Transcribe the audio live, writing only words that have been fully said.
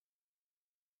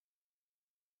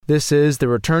This is the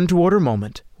Return to Order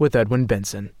Moment with Edwin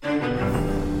Benson,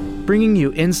 bringing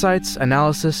you insights,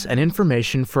 analysis, and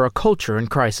information for a culture in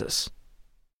crisis.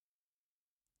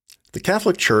 The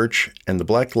Catholic Church and the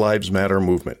Black Lives Matter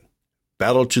movement.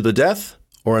 Battle to the death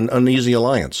or an uneasy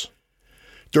alliance?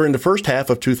 During the first half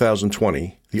of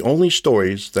 2020, the only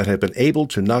stories that have been able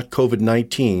to knock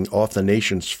COVID-19 off the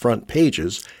nation's front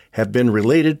pages have been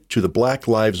related to the Black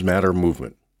Lives Matter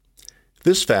movement.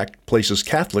 This fact places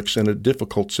Catholics in a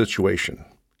difficult situation.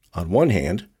 On one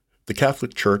hand, the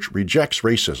Catholic Church rejects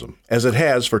racism, as it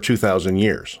has for 2,000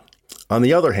 years. On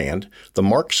the other hand, the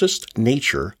Marxist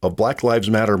nature of Black Lives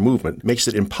Matter movement makes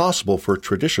it impossible for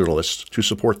traditionalists to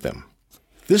support them.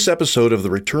 This episode of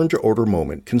the Return to Order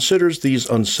Moment considers these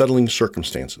unsettling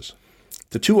circumstances.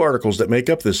 The two articles that make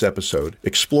up this episode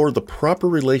explore the proper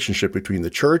relationship between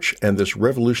the Church and this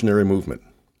revolutionary movement.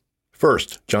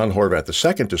 First, John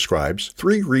Horvath II describes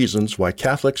 3 reasons why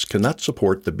Catholics cannot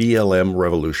support the BLM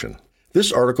revolution.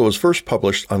 This article was first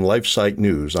published on LifeSite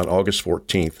News on August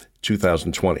 14,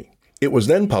 2020. It was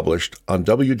then published on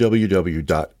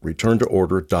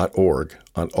www.returntoorder.org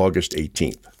on August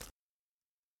 18th.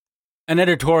 An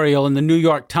editorial in the New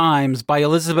York Times by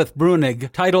Elizabeth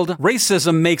Bruenig titled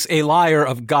 "Racism Makes a Liar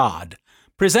of God"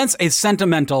 presents a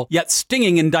sentimental yet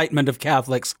stinging indictment of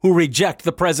Catholics who reject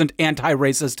the present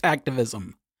anti-racist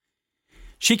activism.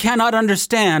 She cannot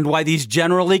understand why these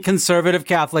generally conservative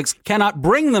Catholics cannot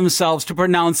bring themselves to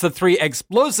pronounce the 3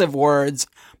 explosive words,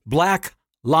 Black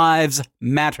Lives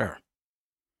Matter.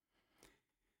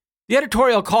 The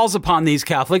editorial calls upon these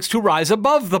Catholics to rise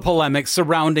above the polemics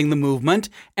surrounding the movement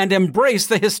and embrace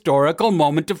the historical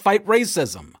moment to fight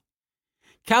racism.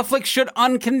 Catholics should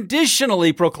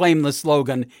unconditionally proclaim the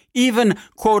slogan, even,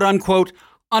 quote-unquote,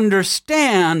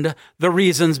 understand the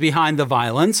reasons behind the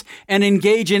violence and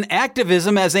engage in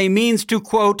activism as a means to,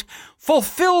 quote,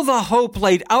 fulfill the hope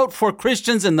laid out for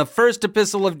Christians in the first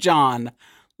epistle of John.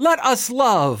 Let us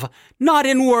love, not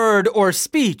in word or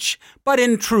speech, but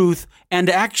in truth and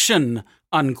action,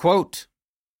 unquote.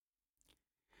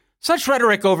 Such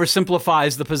rhetoric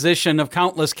oversimplifies the position of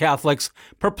countless Catholics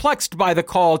perplexed by the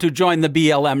call to join the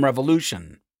BLM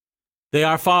revolution. They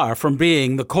are far from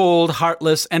being the cold,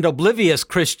 heartless, and oblivious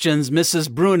Christians Mrs.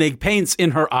 Bruenig paints in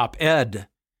her op-ed.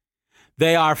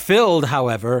 They are filled,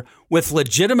 however, with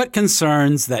legitimate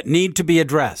concerns that need to be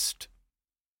addressed.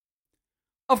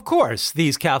 Of course,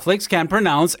 these Catholics can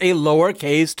pronounce a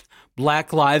lowercase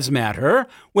Black Lives Matter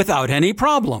without any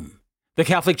problem. The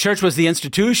Catholic Church was the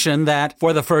institution that,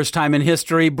 for the first time in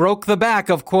history, broke the back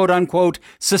of quote-unquote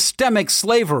systemic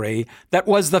slavery that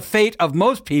was the fate of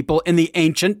most people in the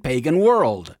ancient pagan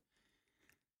world.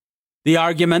 The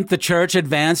argument the Church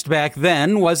advanced back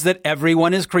then was that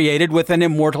everyone is created with an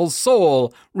immortal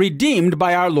soul, redeemed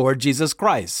by our Lord Jesus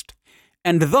Christ,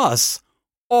 and thus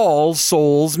all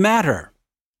souls matter.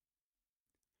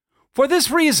 For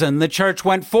this reason, the Church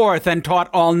went forth and taught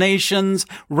all nations,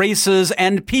 races,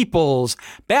 and peoples,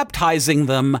 baptizing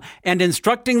them and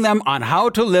instructing them on how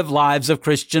to live lives of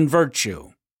Christian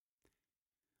virtue.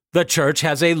 The Church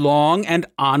has a long and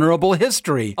honorable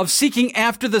history of seeking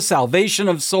after the salvation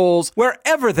of souls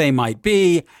wherever they might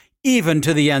be, even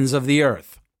to the ends of the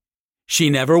earth. She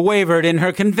never wavered in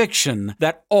her conviction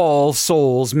that all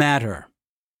souls matter.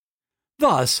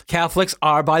 Thus, Catholics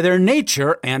are by their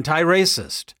nature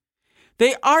anti-racist.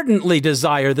 They ardently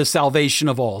desire the salvation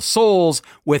of all souls,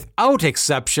 without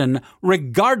exception,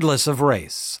 regardless of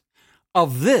race.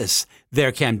 Of this,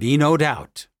 there can be no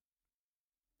doubt.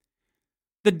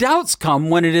 The doubts come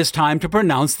when it is time to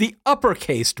pronounce the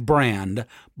uppercased brand,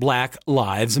 Black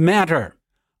Lives Matter.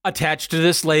 Attached to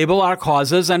this label are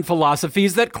causes and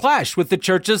philosophies that clash with the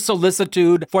Church's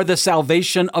solicitude for the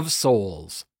salvation of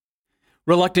souls.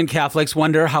 Reluctant Catholics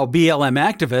wonder how BLM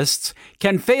activists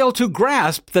can fail to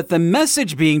grasp that the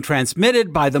message being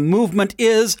transmitted by the movement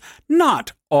is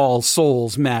not all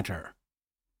souls matter.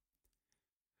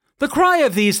 The cry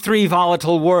of these 3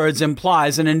 volatile words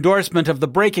implies an endorsement of the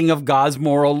breaking of God's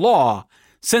moral law,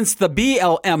 since the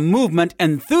BLM movement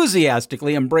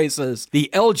enthusiastically embraces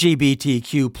the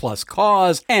LGBTQ+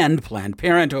 cause and Planned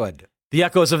Parenthood. The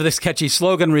echoes of this catchy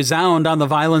slogan resound on the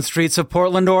violent streets of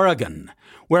Portland, Oregon,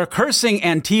 where cursing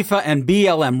Antifa and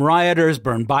BLM rioters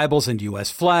burn Bibles and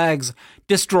U.S. flags,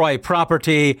 destroy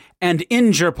property, and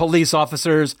injure police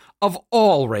officers of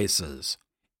all races.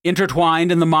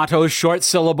 Intertwined in the motto's short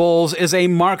syllables is a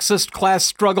Marxist class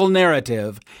struggle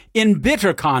narrative in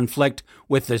bitter conflict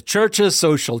with the Church's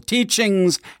social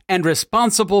teachings and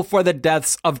responsible for the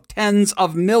deaths of tens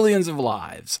of millions of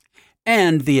lives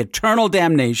and the eternal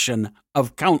damnation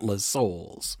of countless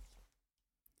souls.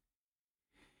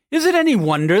 Is it any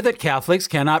wonder that Catholics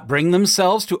cannot bring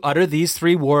themselves to utter these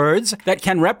three words that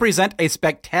can represent a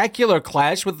spectacular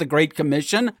clash with the Great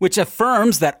Commission, which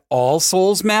affirms that all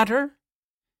souls matter?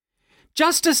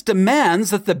 Justice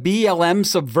demands that the BLM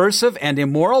subversive and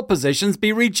immoral positions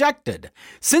be rejected,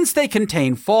 since they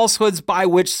contain falsehoods by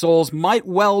which souls might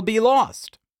well be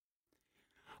lost.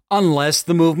 Unless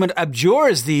the movement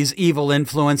abjures these evil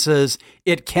influences,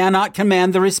 it cannot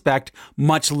command the respect,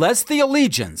 much less the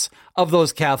allegiance, of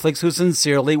those Catholics who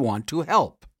sincerely want to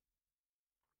help.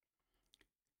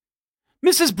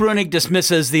 Mrs. Bruenig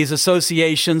dismisses these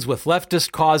associations with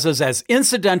leftist causes as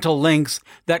incidental links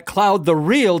that cloud the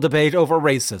real debate over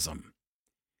racism.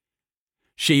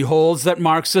 She holds that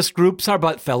Marxist groups are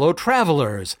but fellow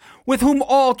travelers, with whom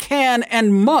all can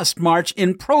and must march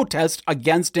in protest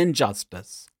against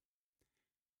injustice.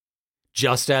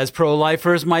 Just as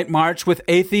pro-lifers might march with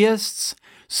atheists,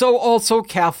 so also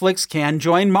Catholics can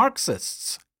join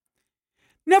Marxists.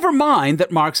 Never mind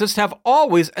that Marxists have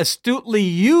always astutely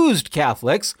used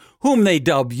Catholics, whom they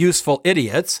dub useful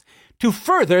idiots, to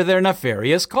further their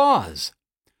nefarious cause.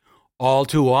 All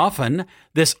too often,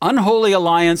 this unholy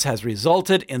alliance has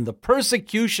resulted in the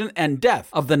persecution and death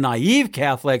of the naive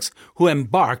Catholics who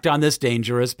embarked on this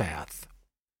dangerous path.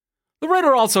 The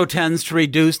writer also tends to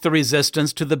reduce the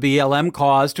resistance to the BLM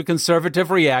cause to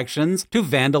conservative reactions to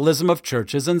vandalism of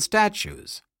churches and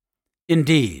statues.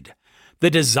 Indeed, the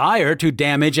desire to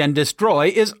damage and destroy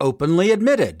is openly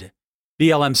admitted.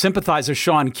 BLM sympathizer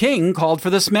Shaun King called for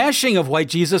the smashing of white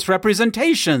Jesus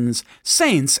representations,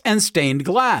 saints, and stained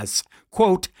glass.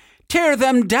 Quote, "Tear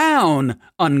them down,"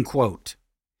 unquote.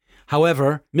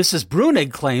 However, Mrs.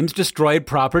 Bruenig claims destroyed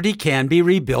property can be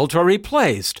rebuilt or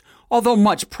replaced, although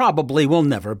much probably will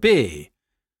never be.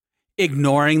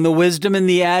 Ignoring the wisdom in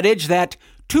the adage that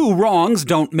two wrongs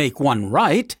don't make one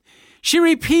right, she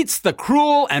repeats the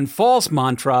cruel and false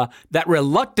mantra that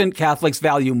reluctant Catholics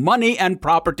value money and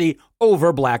property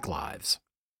over black lives.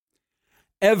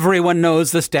 Everyone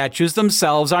knows the statues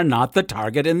themselves are not the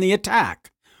target in the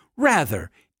attack.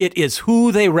 Rather, it is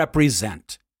who they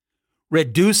represent.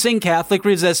 Reducing Catholic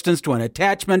resistance to an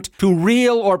attachment to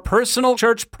real or personal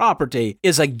church property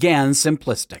is again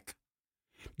simplistic.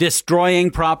 Destroying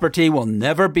property will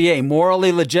never be a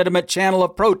morally legitimate channel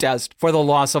of protest for the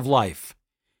loss of life.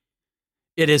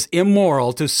 It is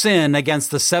immoral to sin against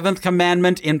the seventh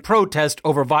commandment in protest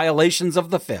over violations of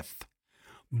the fifth.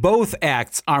 Both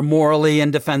acts are morally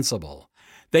indefensible.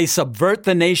 They subvert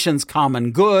the nation's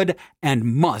common good and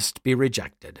must be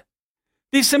rejected.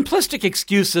 These simplistic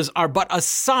excuses are but a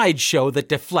sideshow that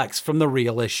deflects from the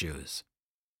real issues.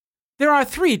 There are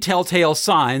three telltale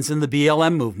signs in the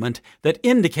BLM movement that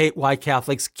indicate why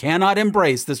Catholics cannot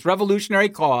embrace this revolutionary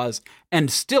cause and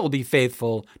still be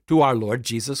faithful to our Lord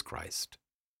Jesus Christ.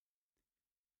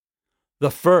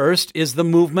 The first is the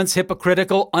movement's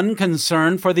hypocritical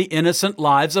unconcern for the innocent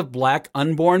lives of black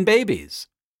unborn babies.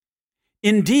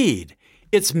 Indeed,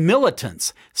 its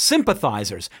militants,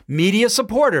 sympathizers, media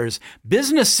supporters,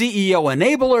 business CEO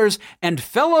enablers, and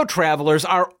fellow travelers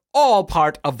are all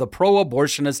part of the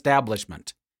pro-abortion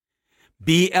establishment.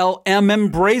 BLM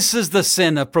embraces the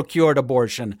sin of procured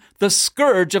abortion, the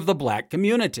scourge of the black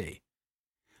community.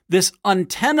 This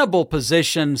untenable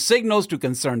position signals to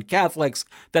concerned Catholics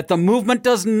that the movement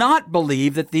does not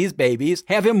believe that these babies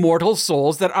have immortal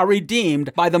souls that are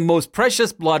redeemed by the most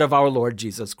precious blood of our Lord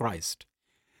Jesus Christ.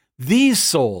 These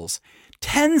souls,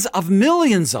 tens of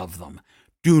millions of them,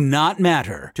 do not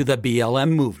matter to the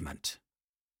BLM movement.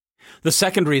 The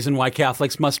second reason why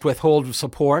Catholics must withhold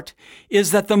support is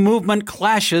that the movement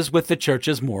clashes with the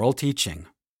Church's moral teaching.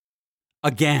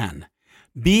 Again,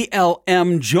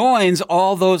 BLM joins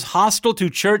all those hostile to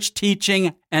church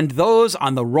teaching and those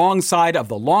on the wrong side of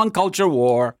the long culture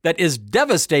war that is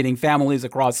devastating families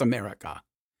across America.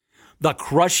 The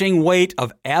crushing weight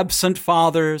of absent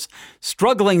fathers,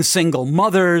 struggling single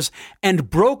mothers, and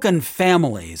broken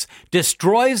families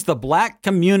destroys the black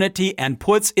community and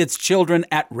puts its children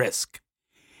at risk.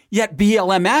 Yet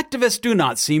BLM activists do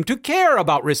not seem to care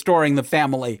about restoring the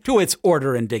family to its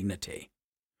order and dignity.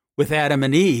 With Adam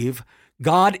and Eve,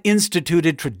 God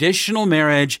instituted traditional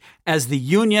marriage as the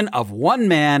union of one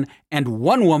man and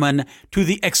one woman to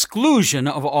the exclusion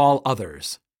of all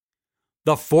others.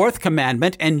 The fourth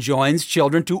commandment enjoins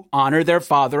children to honor their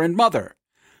father and mother.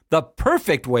 The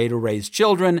perfect way to raise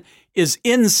children is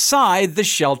inside the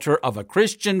shelter of a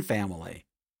Christian family.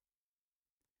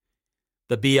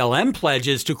 The BLM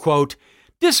pledges to, quote,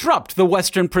 disrupt the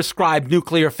Western prescribed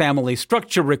nuclear family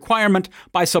structure requirement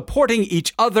by supporting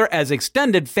each other as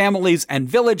extended families and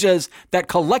villages that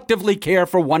collectively care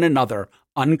for one another,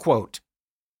 unquote.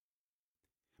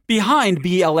 Behind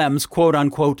BLM's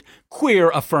quote-unquote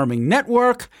queer-affirming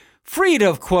network, freed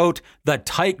of, quote, the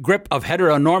tight grip of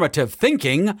heteronormative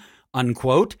thinking,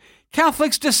 unquote,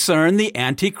 Catholics discern the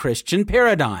anti-Christian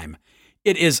paradigm.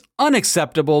 It is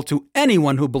unacceptable to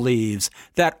anyone who believes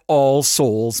that all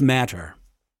souls matter.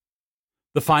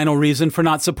 The final reason for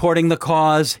not supporting the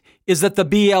cause is that the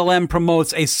BLM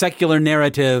promotes a secular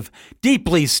narrative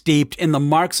deeply steeped in the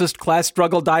Marxist class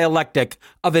struggle dialectic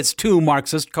of its two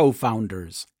Marxist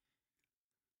co-founders.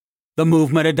 The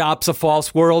movement adopts a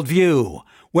false worldview,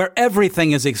 where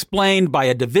everything is explained by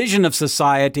a division of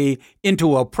society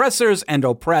into oppressors and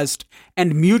oppressed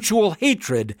and mutual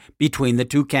hatred between the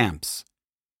two camps.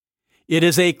 It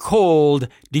is a cold,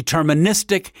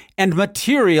 deterministic, and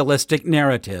materialistic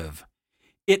narrative.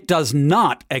 It does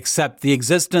not accept the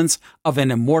existence of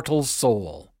an immortal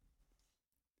soul.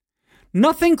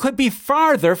 Nothing could be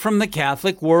farther from the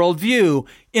Catholic worldview,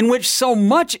 in which so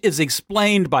much is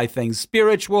explained by things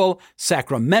spiritual,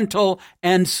 sacramental,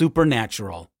 and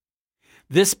supernatural.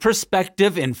 This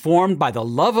perspective, informed by the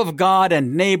love of God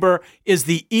and neighbor, is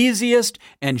the easiest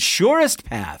and surest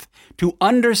path to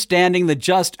understanding the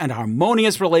just and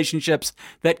harmonious relationships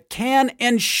that can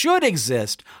and should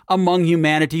exist among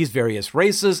humanity's various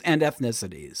races and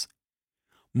ethnicities.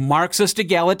 Marxist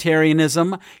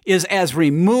egalitarianism is as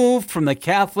removed from the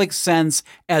Catholic sense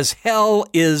as hell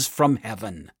is from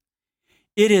heaven.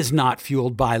 It is not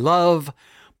fueled by love,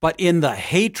 but in the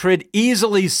hatred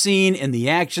easily seen in the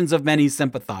actions of many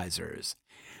sympathizers.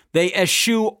 They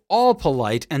eschew all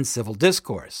polite and civil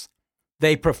discourse.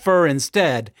 They prefer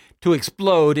instead to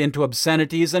explode into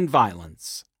obscenities and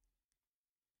violence.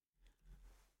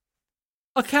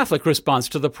 A Catholic response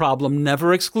to the problem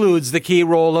never excludes the key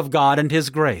role of God and His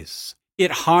grace.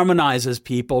 It harmonizes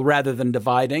people rather than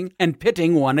dividing and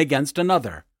pitting one against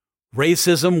another.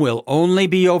 Racism will only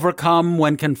be overcome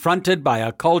when confronted by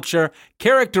a culture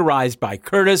characterized by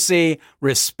courtesy,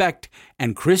 respect,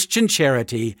 and Christian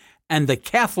charity, and the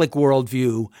Catholic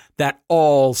worldview that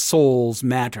all souls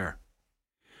matter.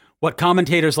 What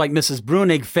commentators like Mrs.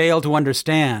 Brunig fail to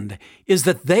understand is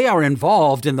that they are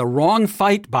involved in the wrong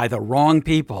fight by the wrong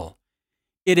people.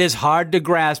 It is hard to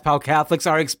grasp how Catholics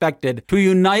are expected to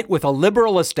unite with a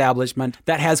liberal establishment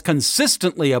that has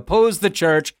consistently opposed the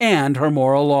Church and her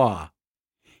moral law.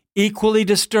 Equally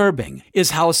disturbing is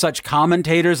how such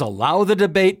commentators allow the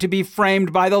debate to be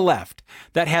framed by the left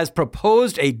that has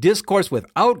proposed a discourse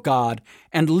without God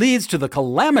and leads to the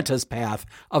calamitous path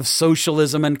of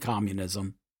socialism and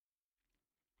communism.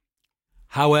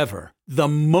 However, the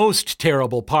most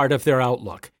terrible part of their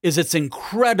outlook is its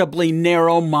incredibly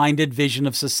narrow-minded vision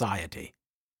of society.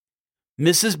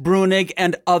 Mrs. Brunig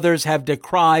and others have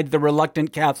decried the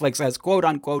reluctant Catholics as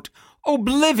quote-unquote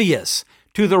oblivious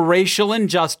to the racial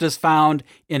injustice found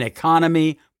in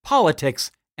economy,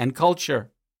 politics, and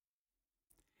culture.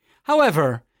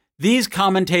 However, these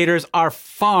commentators are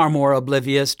far more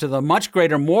oblivious to the much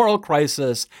greater moral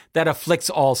crisis that afflicts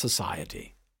all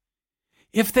society.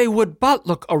 If they would but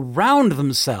look around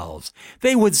themselves,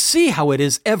 they would see how it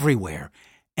is everywhere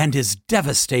and is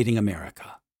devastating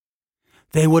America.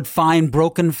 They would find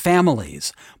broken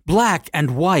families, black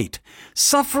and white,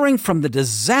 suffering from the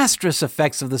disastrous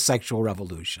effects of the sexual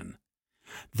revolution.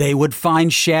 They would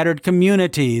find shattered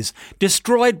communities,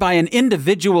 destroyed by an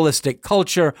individualistic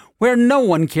culture where no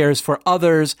one cares for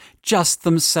others, just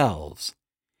themselves.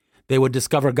 They would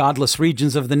discover godless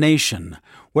regions of the nation,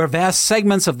 where vast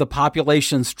segments of the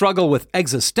population struggle with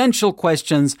existential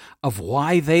questions of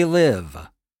why they live.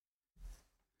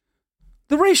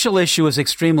 The racial issue is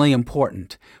extremely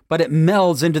important, but it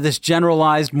melds into this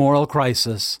generalized moral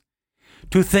crisis.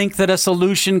 To think that a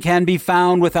solution can be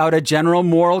found without a general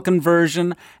moral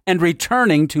conversion and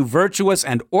returning to virtuous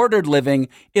and ordered living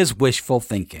is wishful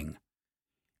thinking.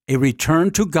 A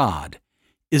return to God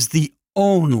is the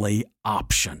only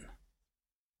option.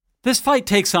 This fight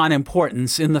takes on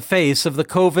importance in the face of the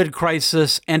COVID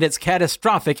crisis and its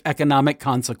catastrophic economic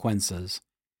consequences.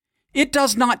 It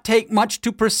does not take much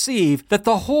to perceive that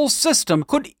the whole system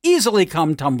could easily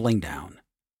come tumbling down.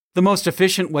 The most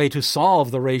efficient way to solve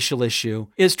the racial issue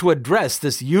is to address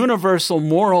this universal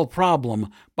moral problem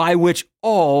by which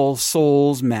all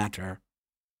souls matter.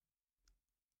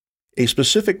 A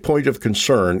specific point of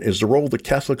concern is the role that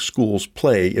Catholic schools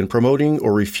play in promoting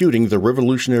or refuting the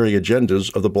revolutionary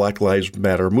agendas of the Black Lives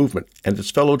Matter movement and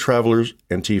its fellow travelers,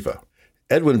 Antifa.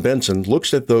 Edwin Benson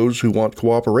looks at those who want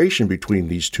cooperation between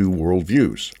these two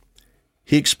worldviews.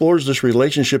 He explores this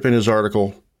relationship in his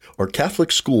article, Are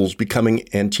Catholic Schools Becoming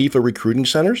Antifa Recruiting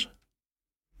Centers?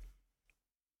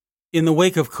 In the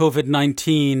wake of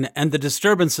COVID-19 and the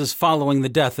disturbances following the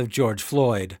death of George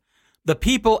Floyd, the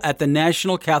people at the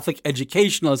National Catholic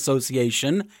Educational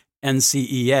Association,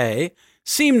 NCEA,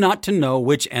 seem not to know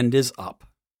which end is up.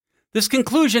 This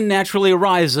conclusion naturally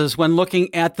arises when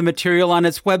looking at the material on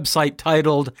its website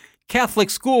titled Catholic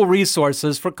School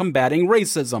Resources for Combating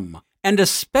Racism, and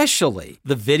especially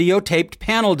the videotaped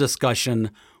panel discussion,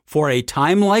 For a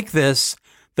Time Like This,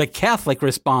 the Catholic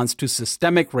Response to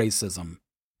Systemic Racism.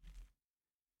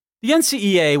 The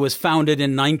NCEA was founded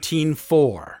in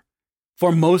 1904.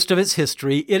 For most of its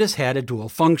history, it has had a dual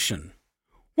function.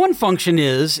 One function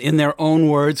is, in their own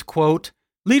words, quote,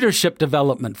 leadership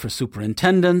development for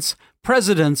superintendents,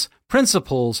 presidents,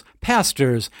 principals,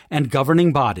 pastors, and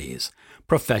governing bodies,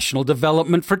 professional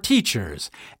development for teachers,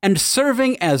 and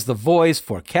serving as the voice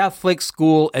for Catholic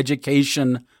school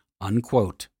education,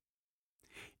 unquote.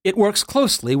 It works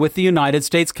closely with the United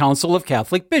States Council of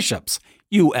Catholic Bishops,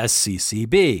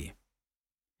 USCCB.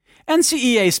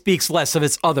 NCEA speaks less of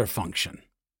its other function.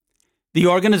 The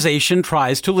organization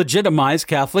tries to legitimize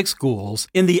Catholic schools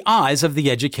in the eyes of the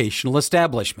educational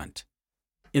establishment.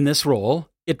 In this role,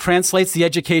 it translates the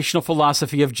educational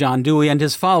philosophy of John Dewey and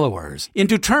his followers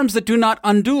into terms that do not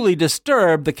unduly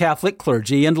disturb the Catholic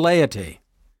clergy and laity.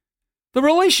 The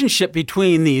relationship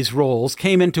between these roles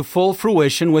came into full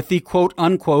fruition with the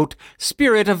quote-unquote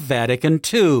spirit of Vatican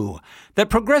II that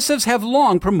progressives have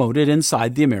long promoted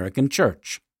inside the American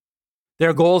Church.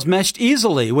 Their goals meshed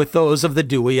easily with those of the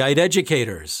Deweyite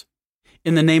educators.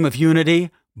 In the name of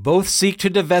unity, both seek to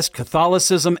divest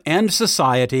Catholicism and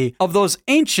society of those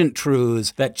ancient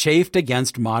truths that chafed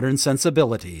against modern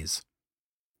sensibilities.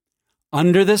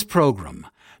 Under this program,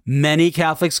 many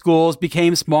Catholic schools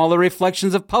became smaller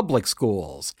reflections of public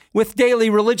schools, with daily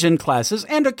religion classes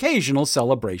and occasional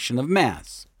celebration of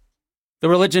Mass. The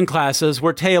religion classes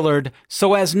were tailored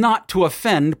so as not to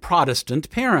offend Protestant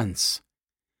parents.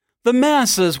 The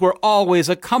Masses were always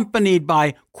accompanied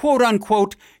by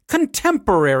quote-unquote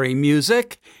contemporary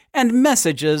music and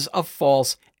messages of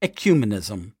false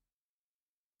ecumenism.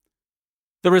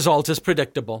 The result is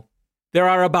predictable. There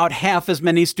are about half as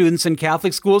many students in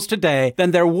Catholic schools today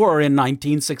than there were in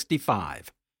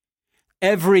 1965.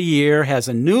 Every year has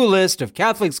a new list of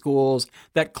Catholic schools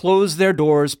that close their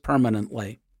doors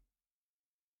permanently.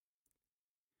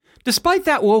 Despite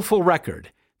that woeful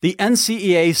record, the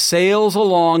NCEA sails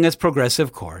along its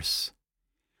progressive course.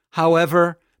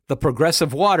 However, the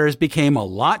progressive waters became a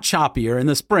lot choppier in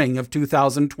the spring of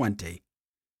 2020.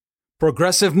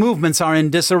 Progressive movements are in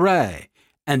disarray,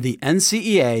 and the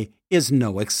NCEA is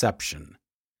no exception.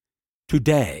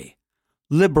 Today,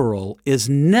 liberal is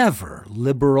never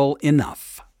liberal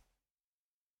enough.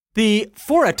 The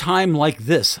For a Time Like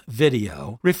This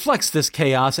video reflects this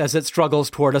chaos as it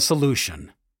struggles toward a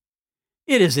solution.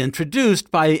 It is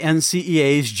introduced by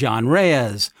NCEA's John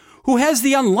Reyes, who has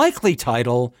the unlikely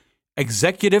title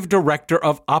Executive Director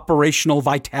of Operational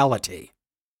Vitality.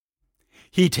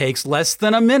 He takes less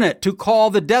than a minute to call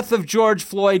the death of George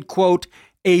Floyd, quote,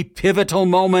 a pivotal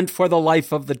moment for the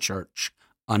life of the church,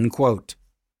 unquote.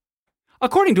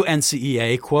 According to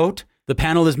NCEA, quote, the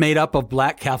panel is made up of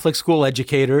Black Catholic school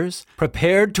educators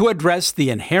prepared to address the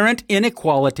inherent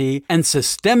inequality and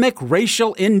systemic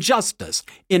racial injustice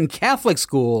in Catholic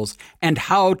schools and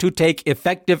how to take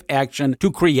effective action to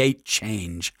create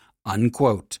change,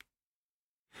 unquote.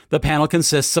 The panel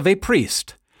consists of a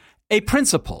priest, a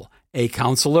principal, a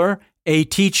counselor, a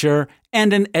teacher,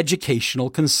 and an educational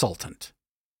consultant.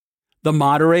 The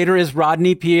moderator is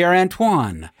Rodney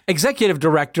Pierre-Antoine, Executive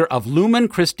Director of Lumen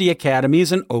Christi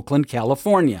Academies in Oakland,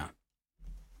 California.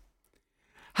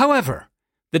 However,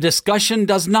 the discussion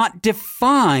does not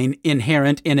define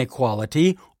inherent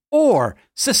inequality or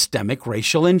systemic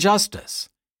racial injustice.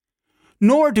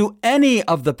 Nor do any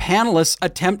of the panelists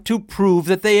attempt to prove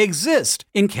that they exist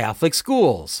in Catholic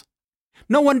schools.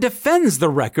 No one defends the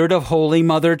record of Holy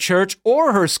Mother Church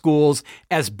or her schools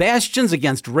as bastions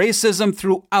against racism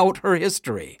throughout her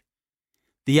history.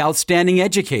 The outstanding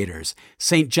educators,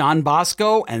 St. John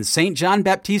Bosco and St. John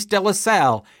Baptiste de La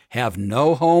Salle, have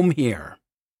no home here.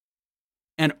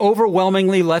 An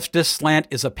overwhelmingly leftist slant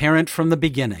is apparent from the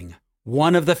beginning.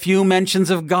 One of the few mentions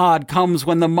of God comes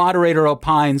when the moderator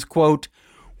opines, quote,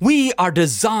 we are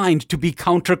designed to be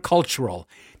countercultural.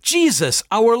 Jesus,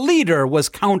 our leader, was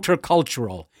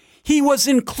countercultural. He was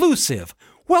inclusive,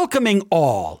 welcoming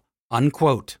all,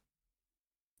 unquote.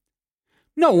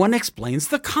 No one explains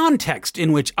the context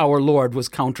in which our Lord was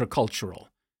countercultural.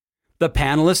 The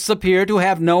panelists appear to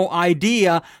have no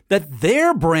idea that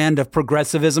their brand of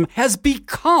progressivism has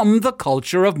become the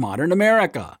culture of modern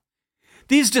America.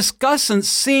 These discussants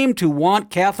seem to want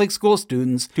Catholic school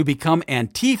students to become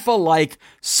Antifa-like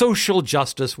social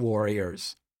justice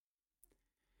warriors.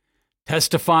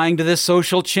 Testifying to this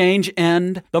social change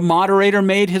end, the moderator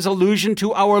made his allusion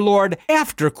to our Lord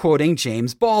after quoting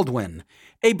James Baldwin,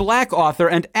 a black author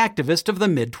and activist of the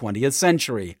mid-20th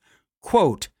century.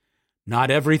 Quote,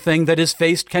 "Not everything that is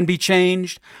faced can be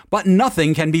changed, but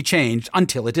nothing can be changed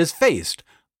until it is faced."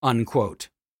 Unquote.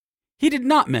 He did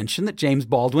not mention that James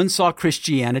Baldwin saw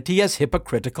Christianity as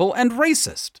hypocritical and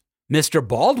racist. Mr.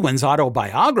 Baldwin's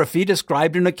autobiography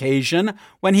described an occasion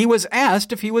when he was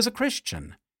asked if he was a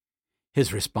Christian.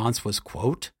 His response was,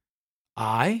 quote,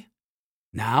 "I?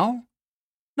 Now?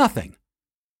 Nothing.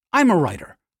 I'm a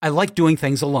writer. I like doing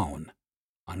things alone."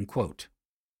 Unquote.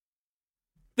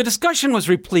 The discussion was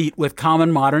replete with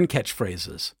common modern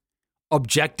catchphrases.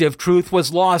 Objective truth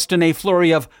was lost in a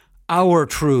flurry of our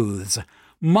truths,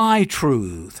 my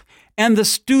truth, and the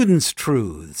students'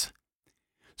 truths.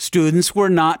 Students were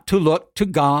not to look to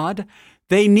God.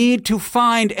 They need to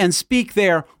find and speak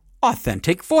their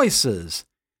authentic voices,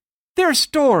 their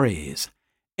stories,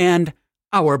 and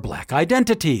our black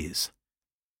identities.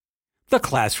 The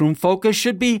classroom focus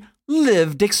should be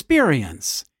lived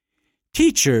experience.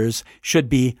 Teachers should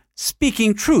be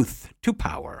speaking truth to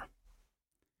power.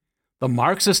 The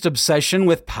Marxist obsession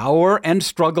with power and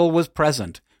struggle was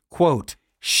present. Quote,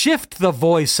 "Shift the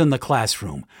voice in the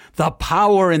classroom, the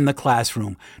power in the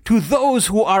classroom, to those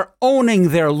who are owning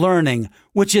their learning,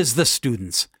 which is the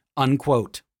students."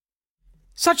 Unquote.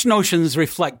 Such notions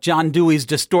reflect John Dewey's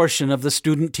distortion of the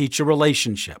student-teacher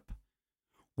relationship.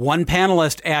 One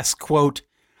panelist asks, quote,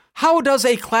 "How does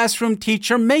a classroom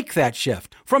teacher make that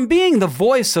shift from being the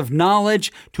voice of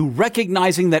knowledge to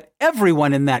recognizing that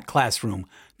everyone in that classroom,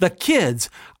 the kids,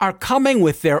 are coming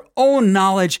with their own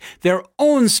knowledge, their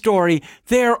own story,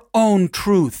 their own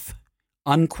truth?"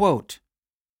 Unquote.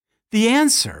 The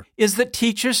answer is that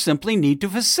teachers simply need to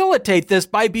facilitate this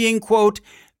by being, quote,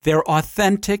 "their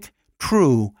authentic,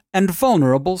 true, and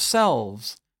vulnerable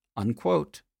selves."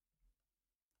 Unquote.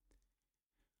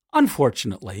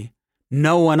 Unfortunately,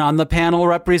 no one on the panel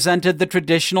represented the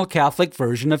traditional Catholic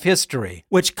version of history,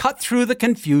 which cut through the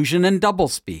confusion and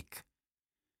doublespeak.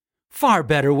 Far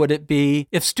better would it be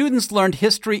if students learned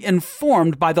history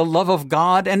informed by the love of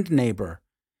God and neighbor.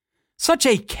 Such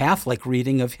a Catholic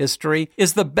reading of history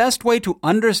is the best way to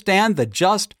understand the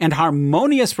just and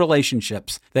harmonious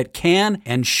relationships that can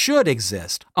and should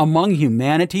exist among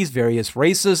humanity's various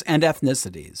races and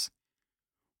ethnicities.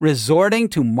 Resorting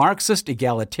to Marxist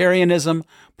egalitarianism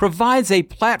provides a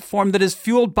platform that is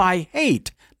fueled by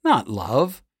hate, not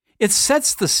love. It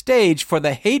sets the stage for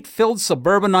the hate-filled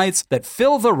suburbanites that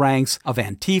fill the ranks of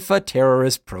Antifa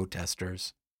terrorist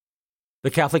protesters.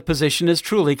 The Catholic position is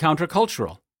truly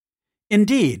countercultural.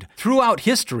 Indeed, throughout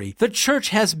history, the Church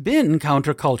has been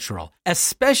countercultural,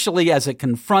 especially as it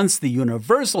confronts the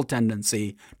universal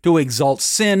tendency to exalt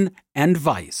sin and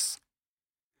vice.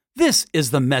 This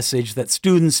is the message that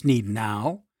students need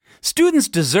now. Students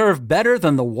deserve better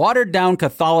than the watered-down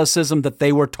Catholicism that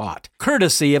they were taught,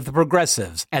 courtesy of the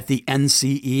progressives at the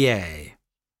NCEA.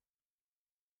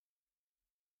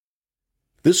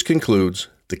 This concludes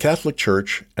The Catholic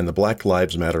Church and the Black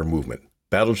Lives Matter Movement,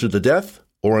 Battle to the Death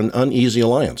or an Uneasy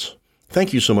Alliance.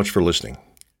 Thank you so much for listening.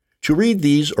 To read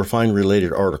these or find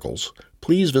related articles,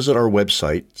 please visit our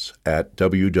websites at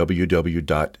www.tfp.org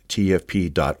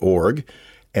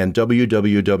and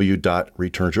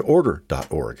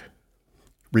www.returntoorder.org.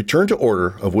 Return to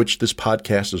Order, of which this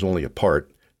podcast is only a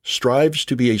part, strives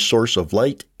to be a source of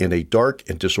light in a dark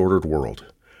and disordered world.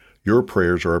 Your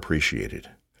prayers are appreciated.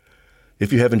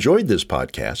 If you have enjoyed this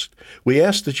podcast, we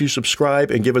ask that you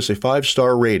subscribe and give us a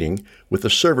 5-star rating with the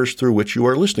service through which you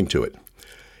are listening to it.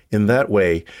 In that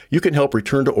way, you can help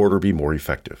Return to Order be more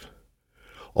effective.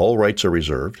 All rights are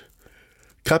reserved.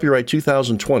 Copyright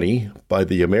 2020 by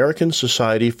the American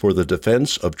Society for the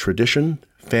Defense of Tradition,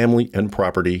 Family, and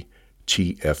Property,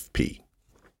 TFP.